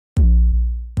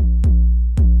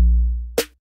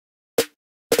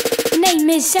name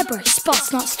is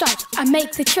ZebraSpotz, not stripes. I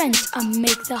make the trends, I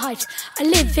make the hypes. I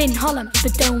live in Holland,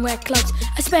 but don't wear clothes.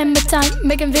 I spend my time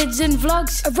making vids and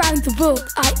vlogs. Around the world,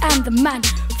 I am the man.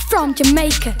 From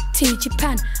Jamaica to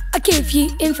Japan, I give you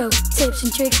info, tips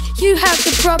and tricks. You have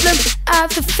the problem, I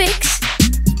have the fix.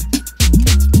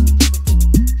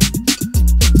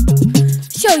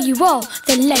 Show you all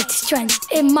the latest trends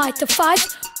in my top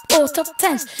 5 or top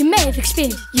 10s. You may have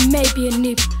experienced, you may be a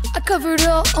noob. I cover it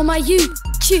all on my YouTube.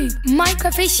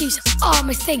 Minecraft issues are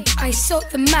my thing, I sort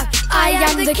them out, I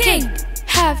am the king.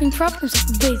 Having problems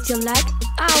with your lag,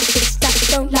 I'll fix that,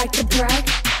 don't like to brag.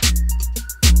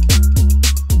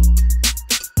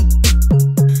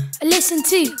 I listen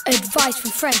to advice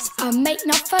from friends, I may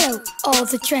not follow all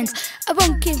the trends. I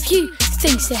won't give you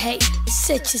things to hate,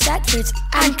 such as adverts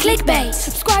and clickbait.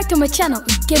 Subscribe to my channel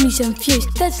and give me some views.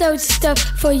 There's loads of stuff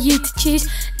for you to choose.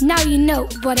 Now you know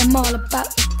what I'm all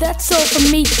about. That's all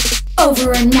from me,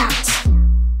 over and out.